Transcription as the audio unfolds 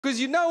Because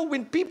you know,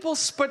 when people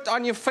spit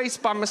on your face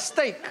by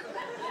mistake,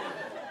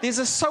 there's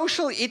a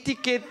social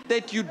etiquette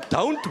that you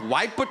don't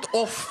wipe it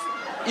off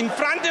in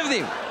front of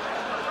them.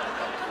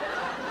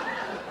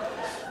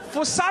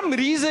 For some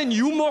reason,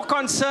 you're more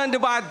concerned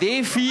about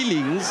their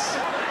feelings.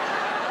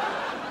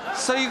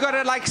 So you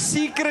gotta like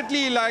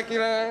secretly, like, you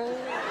know,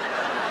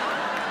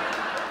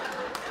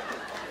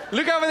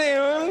 look over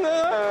there.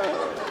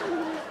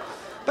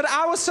 But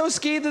I was so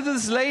scared of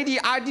this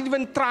lady, I didn't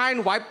even try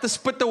and wipe the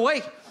spit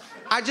away.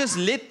 I just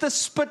let the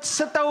spit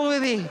sit over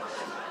there.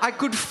 I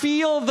could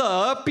feel the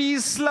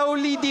herpes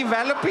slowly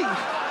developing.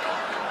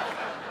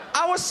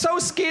 I was so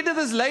scared of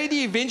this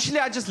lady, eventually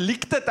I just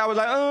licked it. I was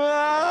like,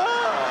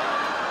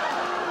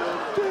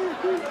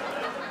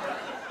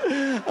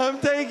 I'm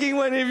taking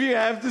one if you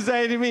have to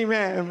say to me,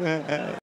 ma'am.